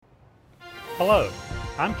Hello,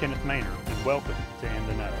 I'm Kenneth Maynard and welcome to In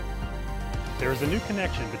the Know. There is a new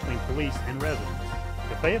connection between police and residents.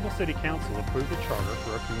 The Fayetteville City Council approved a charter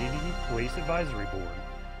for a Community Police Advisory Board.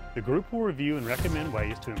 The group will review and recommend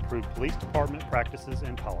ways to improve police department practices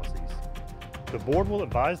and policies. The board will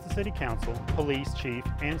advise the City Council, police chief,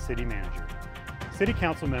 and city manager. City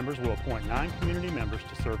Council members will appoint 9 community members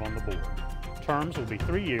to serve on the board. Terms will be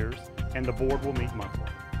 3 years, and the board will meet monthly.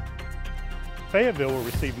 Fayetteville will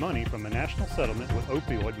receive money from a national settlement with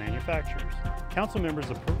opioid manufacturers. Council members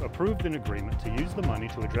approved an agreement to use the money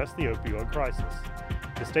to address the opioid crisis.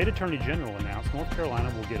 The State Attorney General announced North Carolina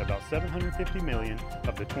will get about $750 million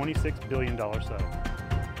of the $26 billion settlement.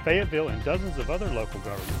 Fayetteville and dozens of other local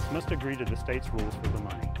governments must agree to the state's rules for the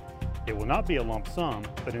money. It will not be a lump sum,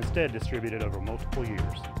 but instead distributed over multiple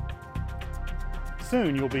years.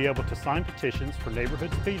 Soon you'll be able to sign petitions for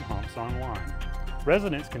neighborhood speed humps online.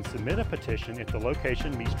 Residents can submit a petition if the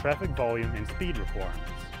location meets traffic volume and speed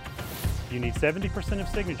requirements. You need 70% of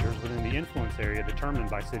signatures within the influence area determined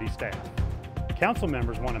by city staff. Council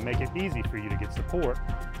members want to make it easy for you to get support,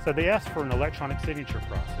 so they ask for an electronic signature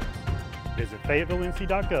process. Visit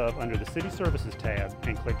FayettevilleNC.gov under the City Services tab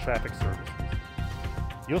and click Traffic Services.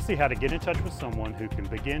 You'll see how to get in touch with someone who can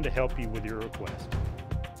begin to help you with your request.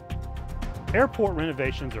 Airport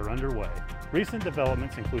renovations are underway. Recent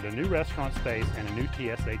developments include a new restaurant space and a new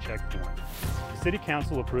TSA checkpoint. The City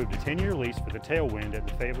Council approved a 10-year lease for the Tailwind at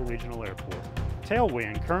the Fayetteville Regional Airport.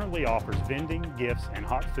 Tailwind currently offers vending, gifts, and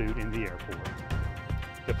hot food in the airport.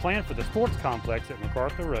 The plan for the sports complex at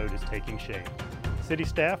MacArthur Road is taking shape. City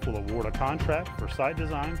staff will award a contract for site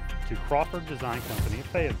design to Crawford Design Company of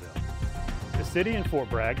Fayetteville. The city and Fort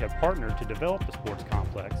Bragg have partnered to develop the sports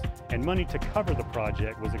complex, and money to cover the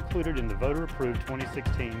project was included in the voter-approved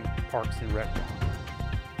 2016 Parks and Rec bond.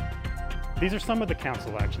 These are some of the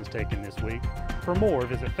council actions taken this week. For more,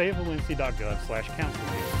 visit fayettevillennc.gov/council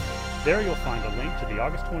meeting. There you'll find a link to the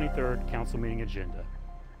August 23rd council meeting agenda.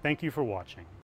 Thank you for watching.